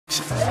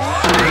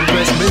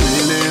Impress me,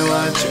 they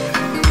watch it,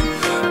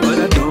 but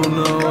I don't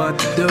know what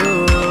to do.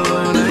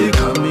 Now you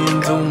come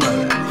into my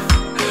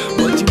life,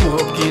 but you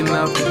walking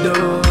out the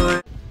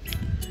door.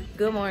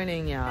 Good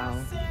morning,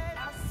 y'all.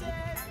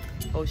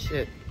 Oh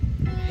shit.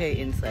 Hey,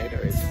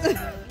 insiders.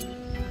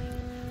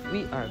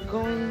 We are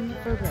going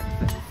for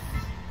breakfast.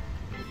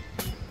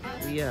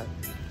 We up.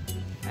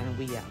 And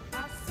we out.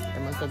 I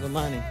must have good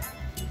morning.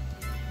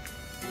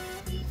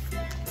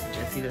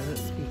 Guess he doesn't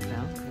speak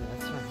now.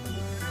 That's fine.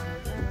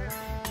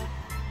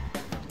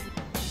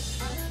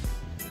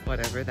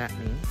 Whatever that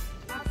means.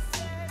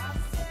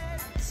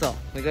 So,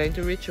 we're going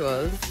to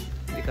Rituals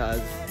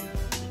because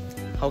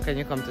how can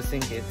you come to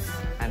St. Kitts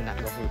and not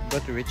go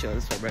to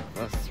Rituals for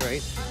breakfast,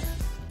 right?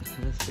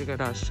 I just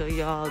figured I'll show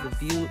y'all the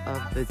view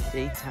of the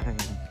daytime.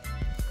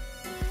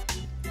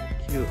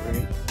 Cute,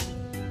 right?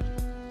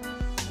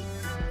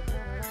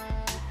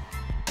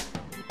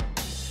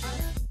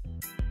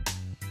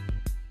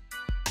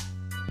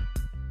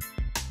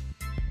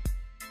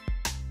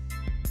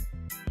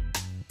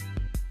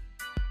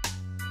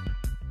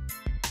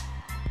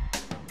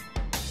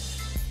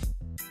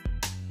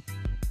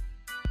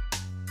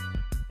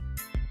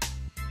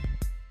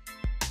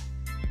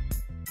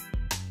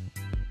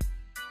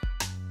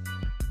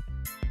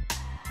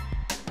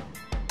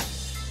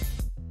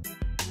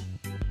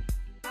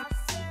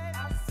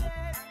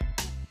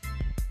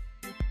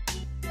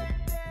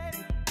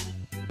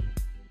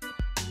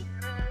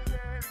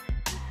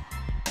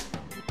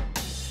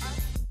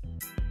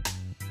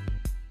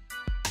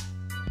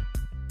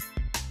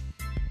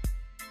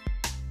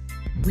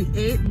 We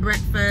ate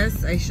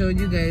breakfast. I showed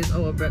you guys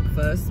our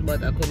breakfast,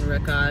 but I couldn't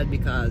record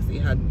because we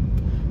had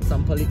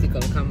some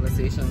political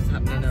conversations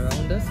happening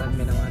around us and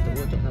we don't want to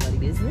go to nobody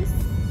business.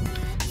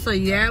 So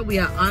yeah, we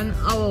are on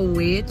our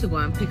way to go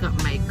and pick up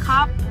my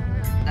cup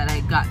that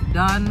I got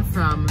done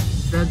from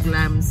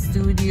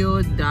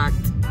theglamstudio._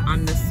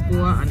 on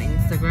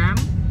Instagram.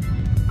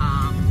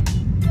 I'm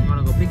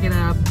gonna go pick it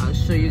up. I'll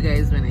show you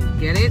guys when I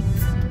get it.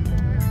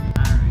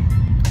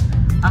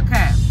 Alright.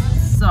 Okay,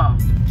 so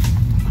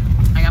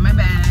I got my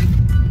bag,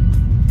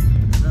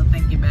 a little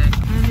thank you bag,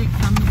 and it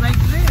comes like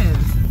this.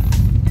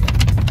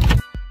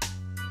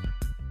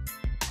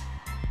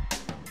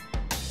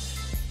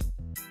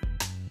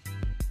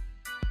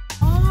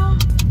 Oh,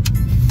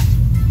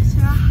 see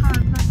a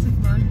hard plastic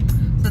bag.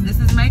 So this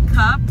is my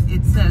cup.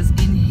 It says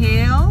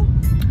inhale,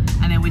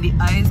 and then with the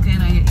eyes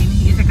kind of you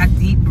inhale, you take a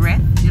deep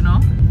breath, you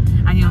know,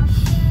 and you.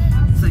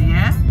 So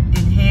yeah,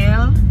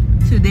 inhale.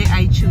 Today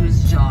I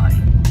choose joy.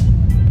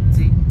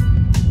 See.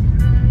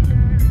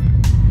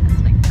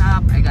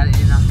 I got it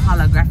in a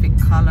holographic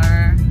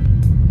color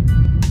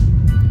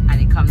and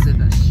it comes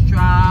with a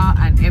straw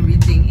and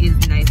everything is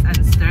nice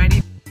and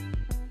sturdy.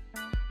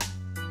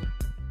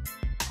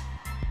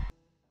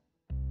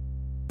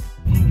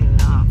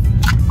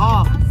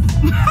 Oh.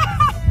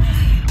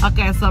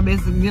 Okay, so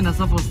basically you're not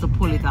supposed to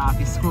pull it off,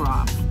 you screw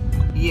off.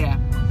 Yeah.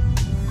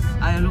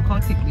 And look how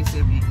thick this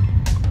is.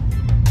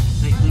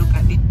 Like look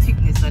at the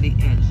thickness of the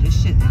edge. This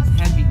shit is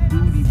heavy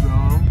duty,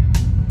 bro.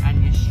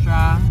 And your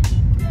straw.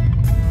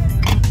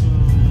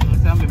 This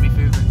is gonna be my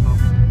favorite cup.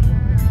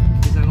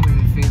 This is gonna be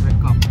my favorite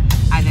cup.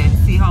 And then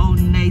see how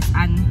nice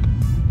and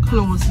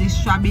close this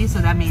strap is, so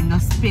that means no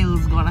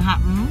spills gonna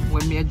happen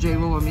when me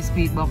drive over me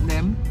speed bump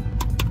them.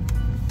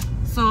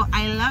 So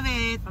I love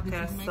it.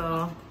 Okay,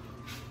 so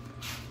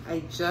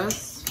I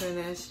just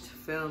finished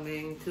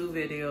filming 2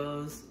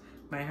 videos.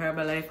 My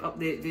Herbalife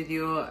update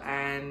video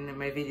and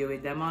my video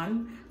with them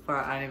on for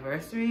our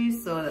anniversary.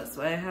 So that's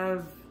why I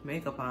have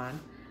makeup on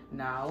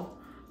now.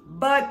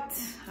 But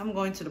I'm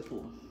going to the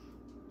pool.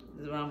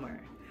 This is what I'm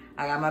wearing.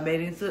 I got my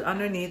bathing suit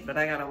underneath, but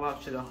I gotta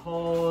walk through the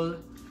whole.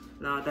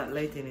 Now that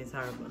lighting is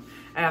horrible.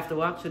 I have to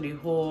walk through the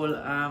whole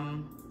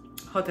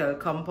hotel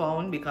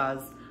compound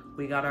because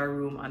we got our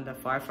room on the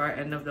far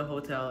end of the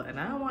hotel, and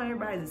I don't want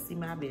everybody to see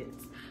my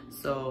bits.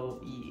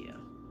 So yeah,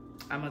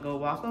 I'm gonna go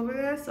walk over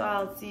there. So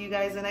I'll see you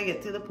guys when I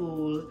get to the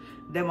pool.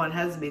 Demon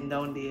has been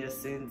down there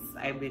since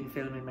I've been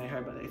filming my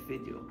Herbalife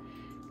video,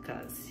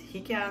 because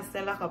he can't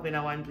stay locked up in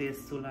a one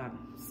place too long.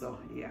 So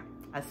yeah,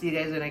 I'll see you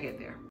guys when I get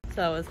there.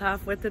 So I was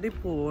halfway to the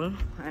pool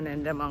and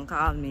then the man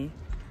called me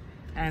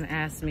and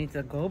asked me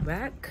to go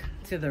back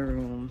to the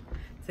room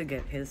to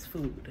get his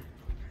food.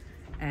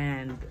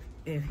 And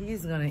if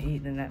he's gonna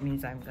eat, then that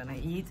means I'm gonna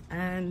eat.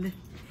 And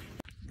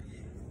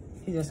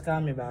he just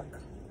called me back.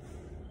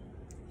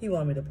 He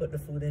want me to put the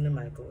food in the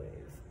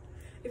microwave.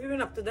 If you've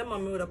been up to them,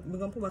 we're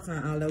gonna put back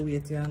on all the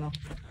weight, you know.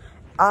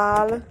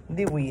 All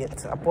the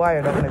weight. I pour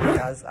it up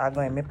because I'm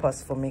going to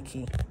pass for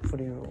Mickey for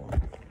the room.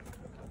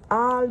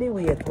 All the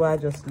weight I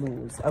just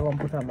lose, I'm going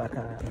to put them back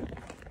on.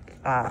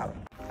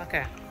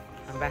 Okay,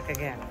 I'm back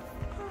again.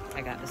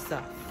 I got the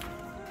stuff.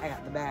 I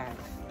got the bag.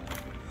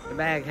 The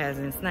bag has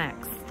in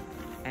snacks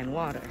and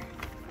water.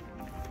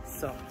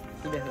 So,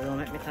 you better don't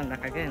let me come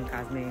back again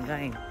because me ain't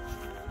going.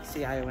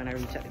 See how when I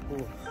reach at the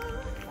pool.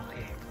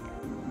 Okay.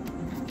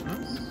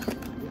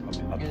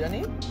 You done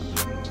it?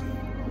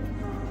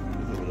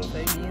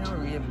 Baby, you know,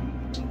 rib.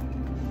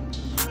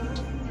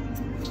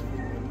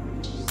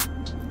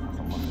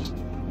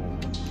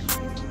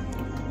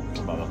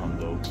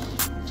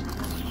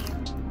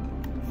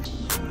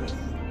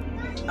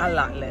 a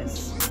lot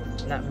less,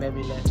 not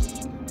very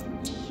less.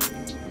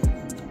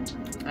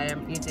 I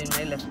am eating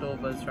my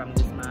leftovers from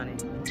this morning.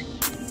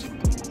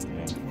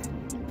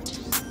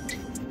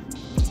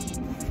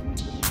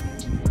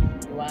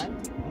 What?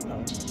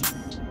 No.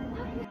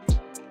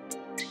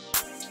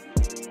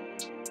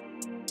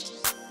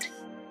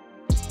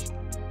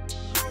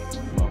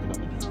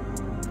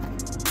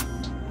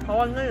 How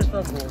long is it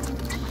ago?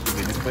 You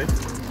made this place?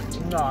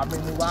 No, I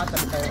bring the water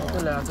because I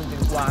still learn to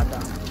drink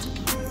water.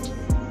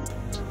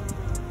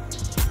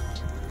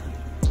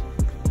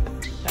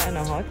 Kind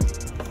of hot.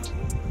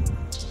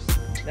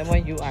 Then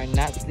when you are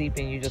not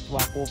sleeping, you just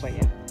walk over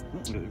here.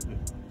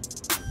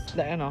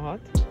 That ain't not hot.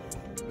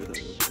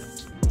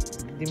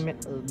 The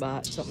metal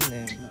bar, something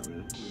there.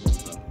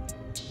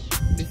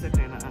 This is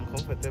kind of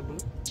uncomfortable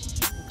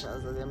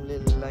because of them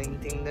little line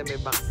thing that my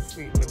back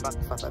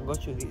fat. I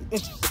got you the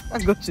I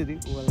got you the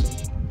whole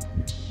thing.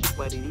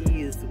 But it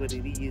is what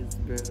it is,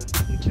 bro.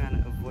 We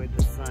trying to avoid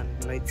the sun.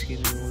 Light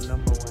skin rule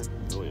number 1.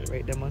 Oh, yeah.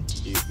 Right there, man.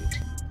 Easy.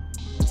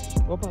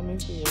 What about me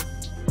for you?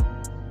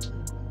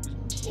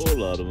 Oh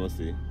Lord, I must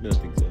say. I don't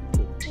think so.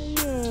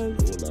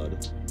 Yes. Oh Lord.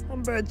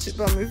 I'm bird chip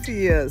on my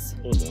face.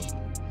 Oh no.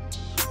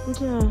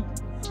 Okay.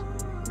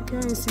 I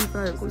can't see if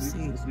I could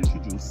see. It's the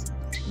juice.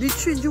 The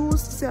tree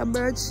juice say a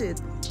bird shit.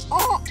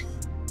 Oh!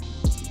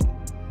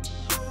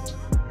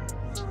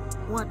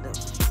 What the?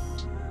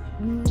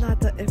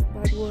 Not a F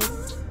bad word.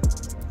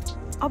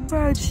 A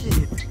bird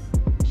shit.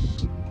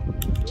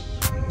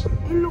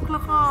 It look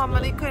like ham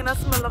and it kind of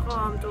smell like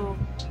ham too.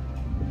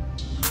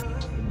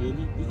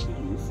 Baby, the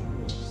juice.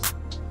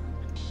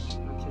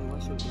 Actually,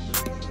 wash out the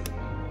bird shit.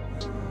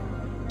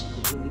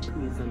 Put in the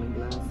crease on the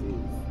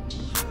glasses.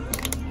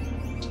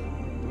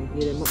 I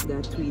hear them up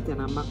there tweet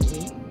and I mock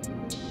me.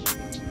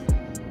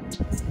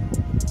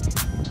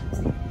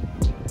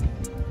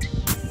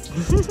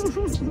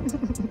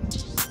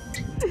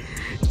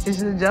 It's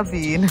the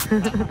Japan.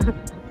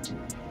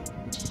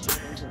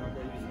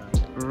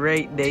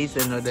 Right there is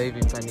no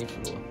diving on the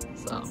floor.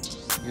 So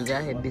you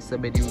gotta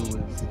disobey the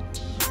rules.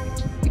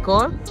 You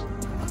call?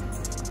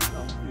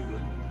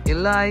 You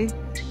lie?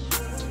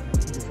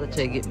 Just watch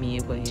I get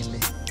me over in there.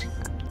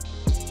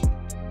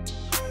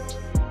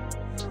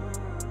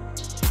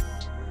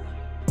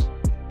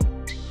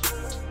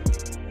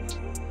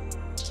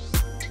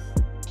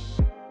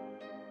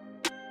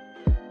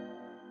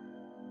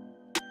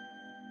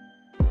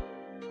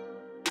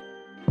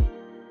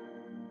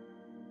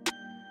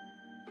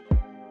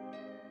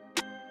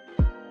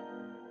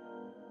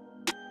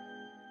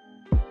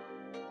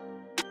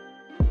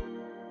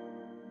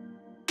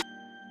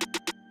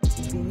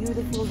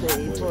 Beautiful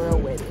day for a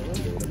wedding.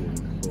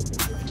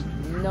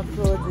 No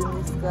clouds in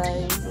the sky.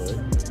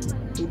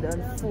 It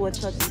done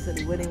 4:30, so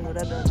the wedding would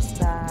have done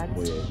start.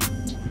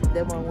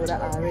 Them one would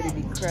have already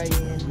be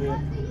crying.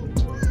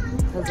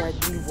 Cause I'd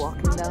be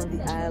walking down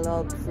the aisle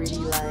all pretty,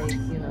 like,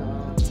 you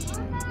know,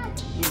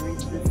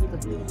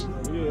 irresistibly.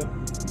 Yeah.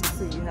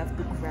 So you have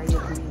to cry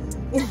ugly.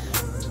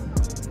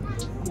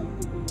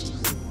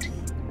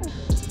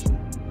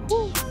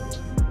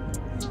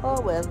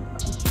 Oh well.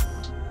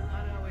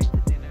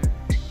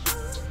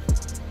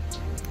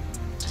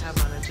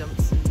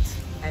 Jumpsuit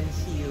and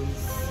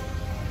heels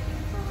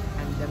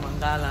and them on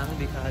galang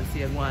because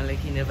you're going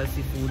like you never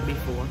see food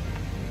before.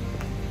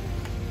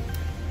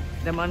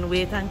 Them on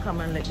wait and come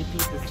and let the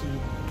people see.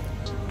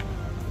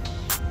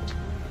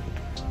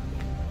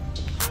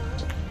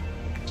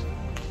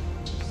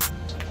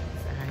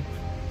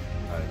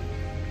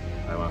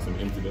 I want some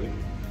empty belly.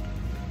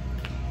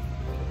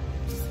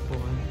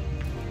 Spoon.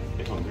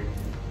 Get hungry.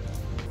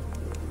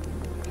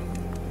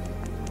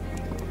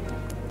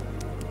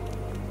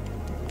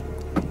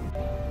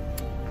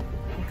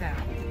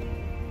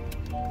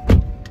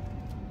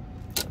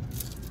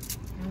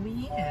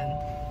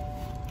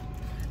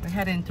 We're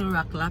heading to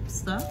Rock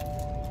Lobster,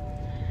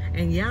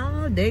 and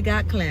y'all, they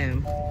got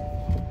clam.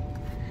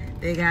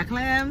 They got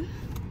clam.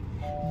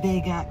 They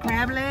got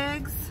crab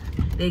legs.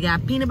 They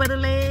got peanut butter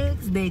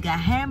legs. They got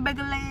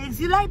hamburger legs.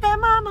 You like that,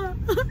 mama?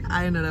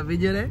 I know that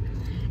video there.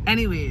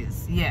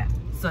 Anyways, yeah.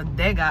 So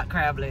they got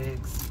crab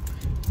legs,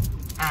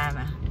 and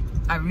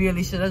I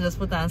really should have just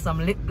put on some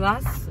lip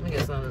gloss. Let me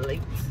get some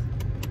light.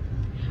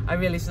 I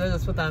really should have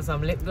just put on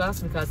some lip gloss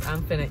because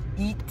I'm finna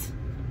eat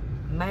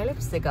my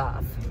lipstick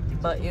off.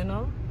 But you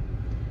know,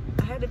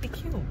 I had to be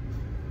cute.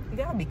 You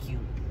gotta be cute.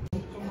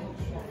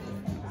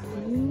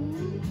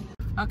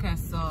 Okay,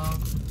 so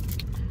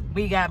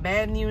we got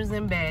bad news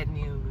and bad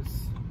news.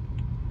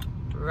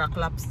 Rock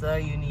Lobster,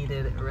 you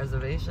needed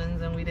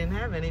reservations and we didn't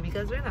have any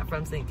because we're not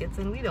from St. Kitts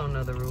and we don't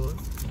know the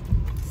rules.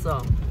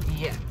 So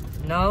yeah,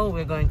 now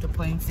we're going to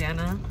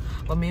Poinciana.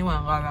 But me want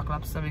to go Rock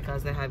Lobster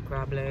because they had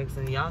crab legs,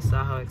 and y'all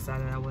saw how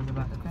excited I was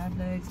about the crab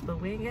legs, but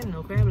we ain't getting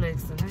no crab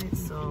legs tonight,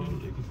 so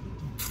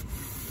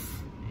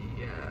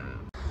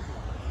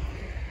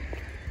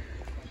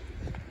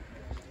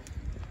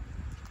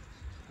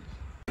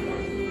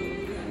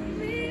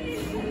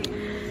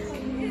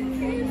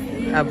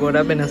I brought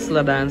up in a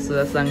slow dance to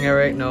the song here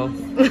right now.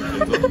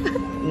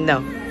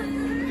 No.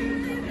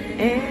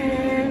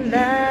 And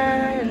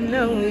I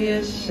know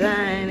you're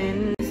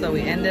shining. So we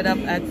ended up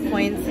at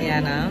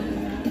Poinciana.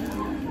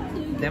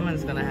 That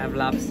one's gonna have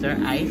lobster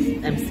ice.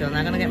 I'm still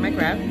not gonna get my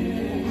crab,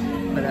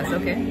 but that's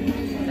okay.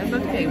 That's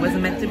okay. It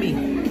wasn't meant to be.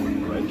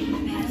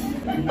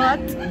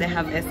 But they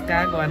have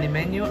escargot on the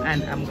menu,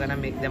 and I'm gonna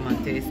make them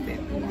on taste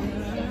it.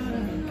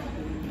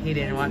 He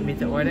didn't want me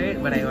to order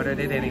it, but I ordered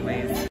it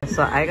anyways.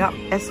 So I got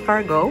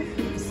escargot,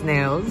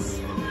 snails,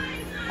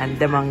 and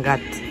Demon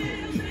got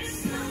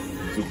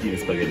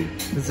zucchini spaghetti.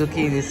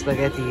 Zucchini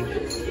spaghetti.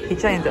 He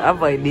trying to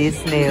avoid these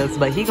snails,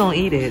 but he gonna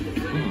eat it.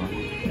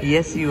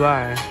 Yes, you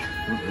are.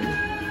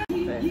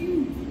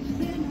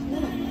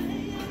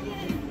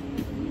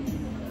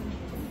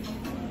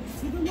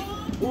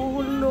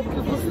 Oh look,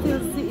 you can still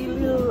see a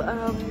little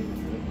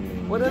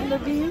what are the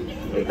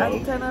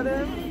antenna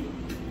there?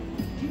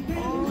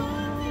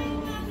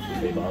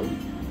 Oh,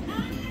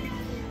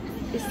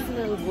 it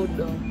smells good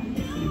though.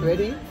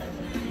 Ready?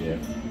 Yeah.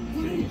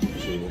 3,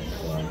 2,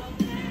 1.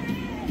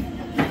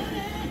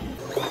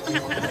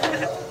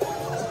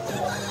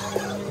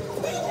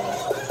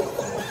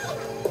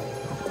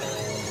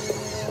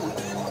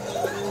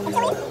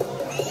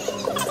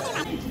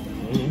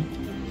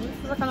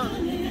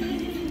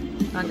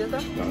 Nanti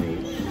tuh?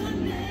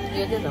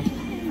 Iya aja tuh.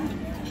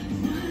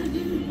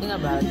 Ini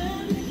nggak bad.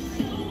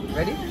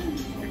 Ready?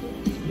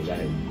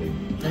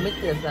 Let me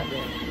taste that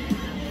there.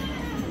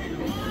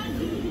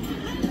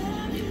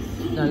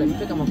 Now let me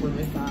pick up my full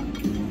mix up.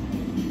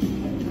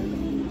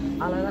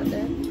 I like that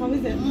there. How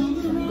is it?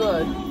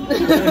 Good.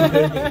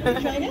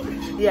 Try it?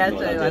 Yeah,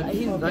 try one.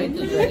 He's going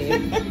to try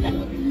it.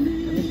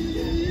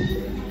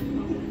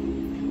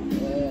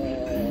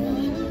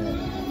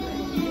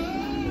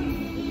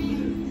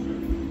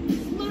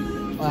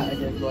 I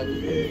just got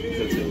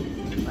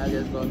it. I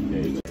just got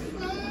it.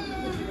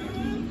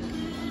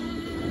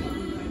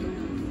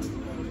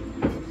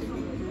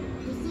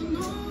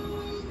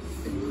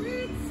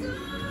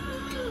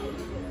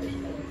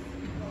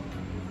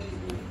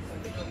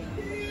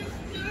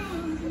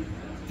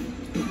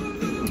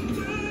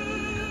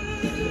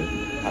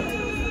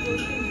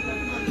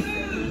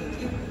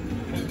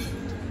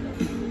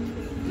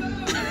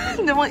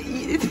 They won't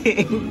eat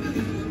it.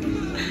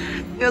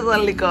 Just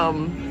only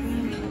come.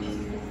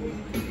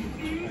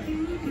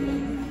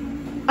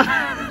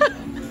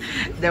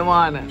 They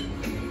wanna.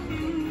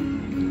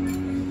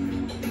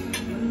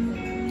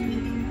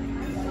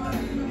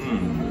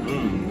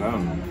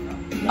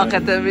 Okay,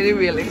 tell me the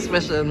real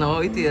expression now.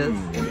 It is.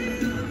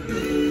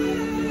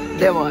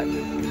 They want.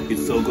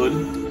 It's so good,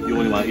 you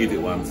only want to eat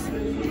it once.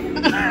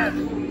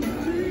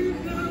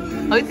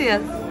 Oh, it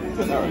is.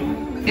 It's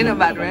alright. In a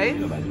bad, right?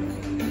 In a bad.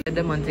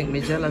 The man think me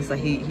jealous that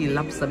he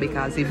lobster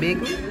because he big,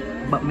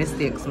 but my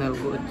steak smell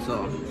good,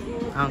 so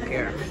I don't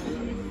care.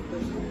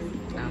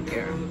 I don't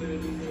care.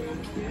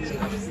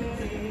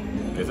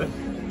 Is it?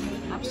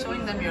 I'm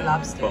showing them your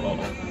lobster. Oh.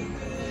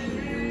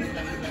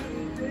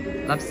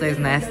 Lobster is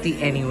nasty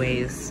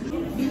anyways.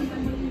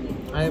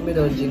 I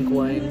don't drink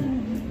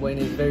wine. Wine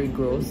is very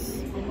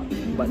gross.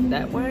 But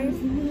that wine,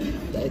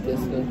 that is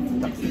good.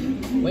 What's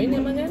your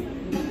name again?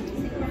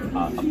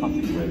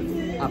 Apothic Red.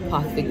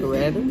 Apothic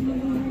Red.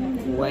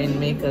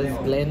 Winemaker's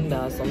blend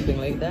or something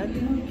like that.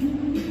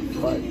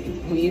 But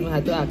we even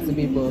had to ask the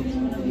people,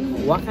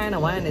 what kind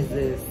of wine is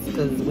this?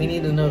 Because we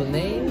need to know the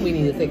name, we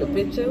need to take a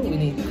picture,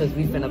 because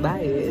we finna buy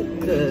it.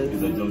 Because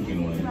It's a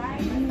junkin wine.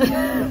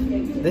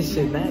 this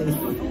shit nice.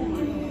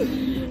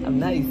 I'm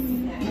nice.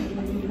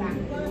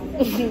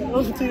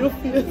 Onto your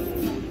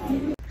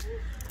face.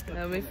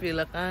 Let me feel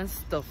like a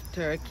stuffed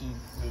turkey.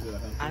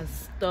 A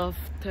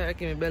stuffed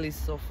turkey, my belly is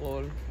so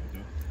full.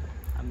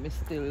 I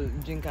still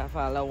drink off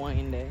all the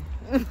wine there.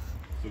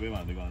 So we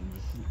man, they gone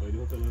by the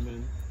hotel and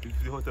then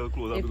if the hotel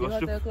closed, If the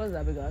hotel closed,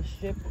 I'll be gonna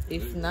strip.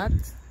 If not,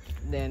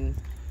 then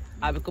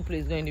I could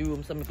please go in the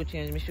room so I could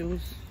change my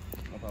shoes.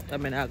 I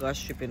mean, I got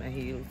strip in a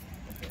heel.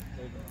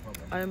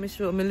 I'm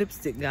sure my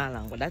lipstick gone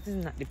long, but that is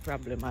not the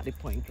problem at the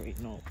point right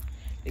now.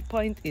 The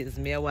point is,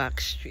 me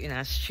walk in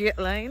a straight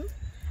line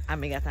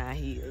and me got on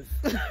heels.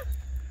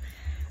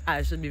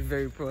 I should be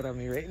very proud of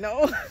me right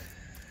now.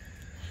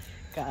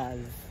 Cause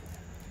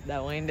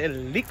that wine they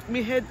licked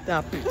me head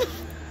top.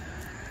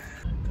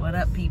 What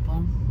up,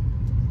 people?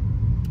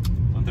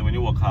 Sometimes when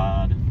you work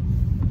hard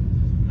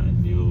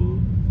and you're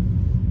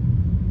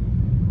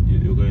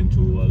going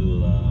through a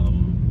little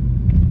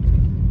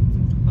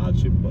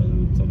hardship, but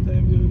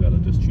sometimes you gotta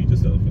just treat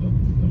yourself, you know,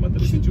 no matter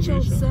the Treat situation.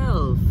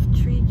 yourself.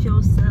 Treat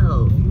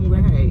yourself.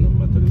 Right. No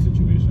matter the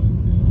situation,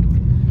 you know.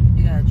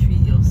 You gotta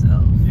treat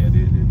yourself. Yeah,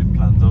 the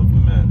plans of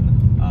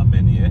men are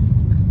many,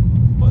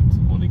 but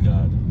only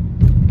God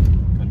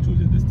can choose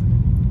your destiny.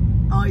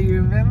 Oh,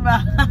 you remember?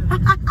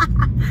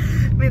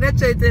 Me not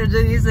try to tell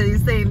Jenny, so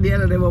he's saying the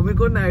other day, but me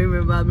could not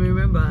remember. I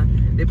remember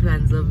the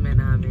plans of men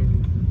are many.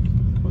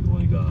 But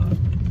only God.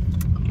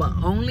 But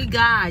only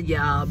God,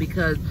 y'all,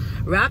 because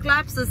Rock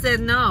Lobster said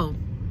no.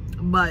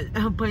 But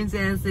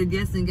Poinciana said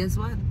yes, and guess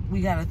what?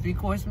 We got a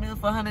 3-course meal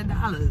for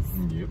 $100.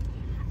 Yep.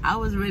 I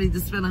was ready to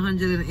spend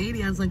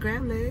 $180 on some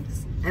crab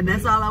legs. And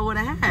that's all I would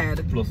have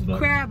had. Plus VAT.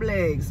 Crab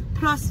legs,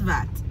 plus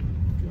VAT.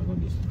 You're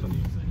just turn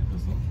inside.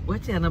 That's all.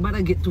 What you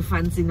better get too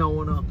fancy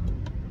now, no?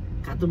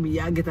 Cause to me,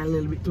 I get a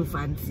little bit too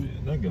fancy.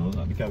 No, girl,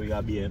 because we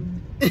got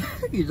BM.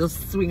 You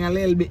just swing a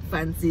little bit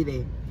fancy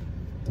there.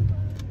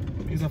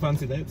 It's a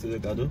fancy night, so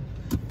that I do.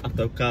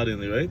 After carding,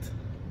 right?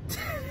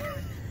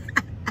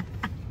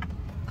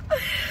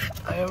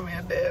 I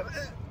am dead.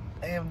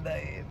 I am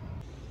dying.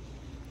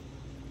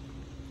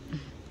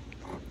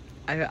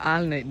 I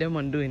all night them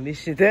on doing this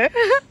shit, eh?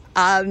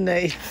 All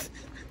night.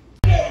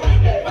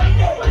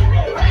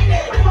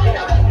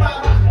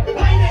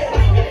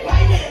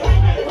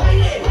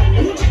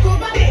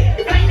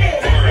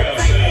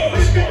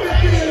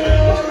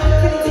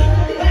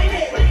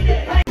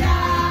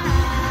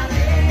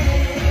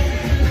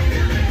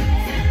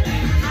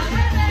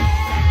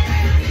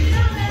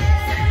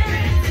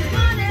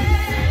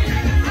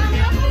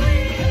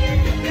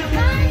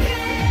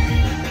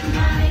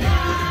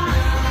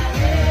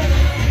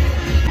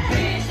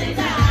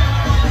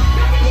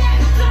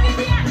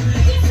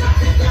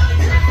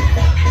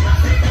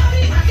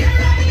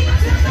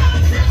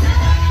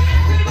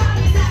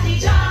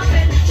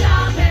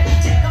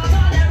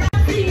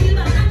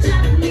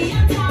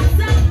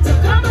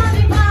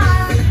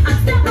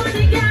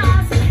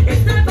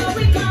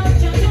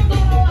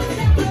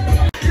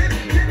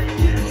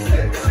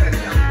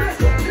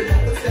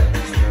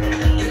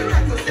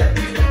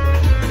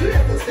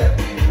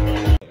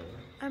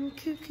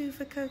 Cuckoo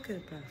for Cocoa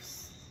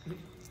Puffs.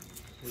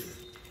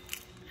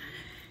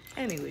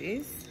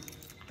 Anyways,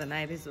 the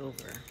night is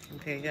over.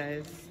 Okay,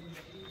 guys.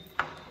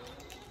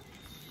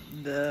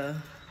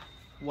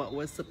 What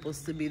was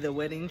supposed to be the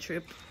wedding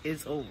trip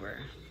is over.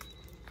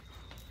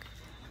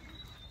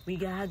 We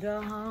gotta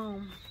go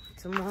home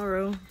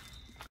tomorrow.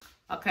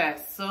 Okay,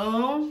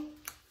 so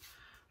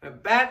we're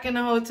back in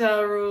the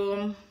hotel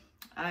room.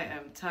 I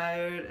am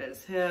tired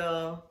as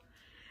hell.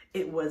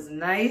 It was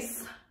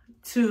nice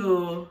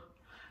to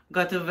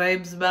go to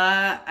Vibes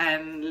Bar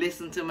and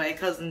listen to my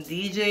cousin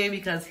DJ,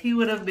 because he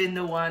would have been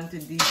the one to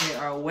DJ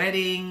our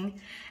wedding,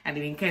 and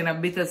it been kind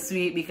of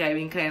bittersweet because it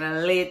been kind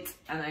of late,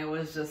 and I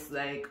was just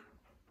like,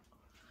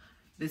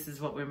 this is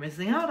what we're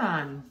missing out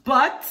on.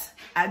 But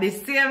at the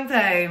same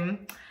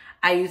time,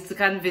 I used to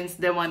convince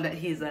them on that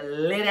he's a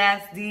lit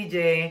ass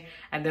DJ,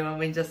 and then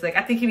when just like,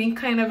 I think he been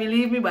kind of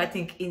believe me, but I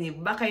think in the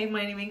back of his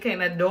mind he been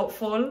kind of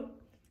doubtful.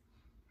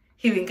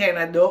 He been kind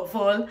of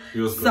doubtful.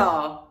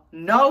 So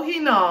now he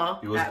know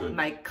that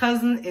my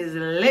cousin is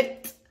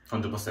lit.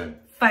 100%.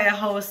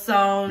 Firehouse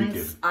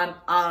Sounds on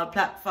all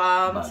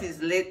platforms.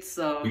 He's lit,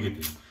 so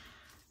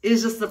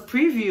it's just a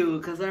preview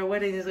because our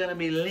wedding is gonna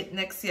be lit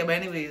next year. But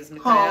anyways,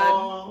 I'm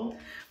tired.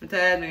 I'm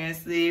tired. I'm gonna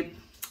sleep.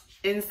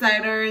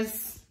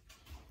 Insiders,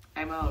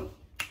 I'm out.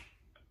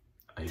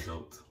 He's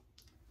out.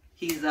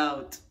 He's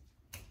out.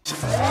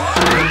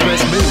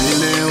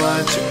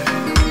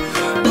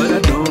 But I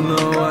don't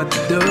know what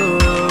to do.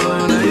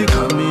 Now you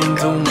come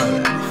into my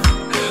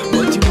life,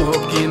 but you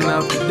walking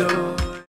out the door.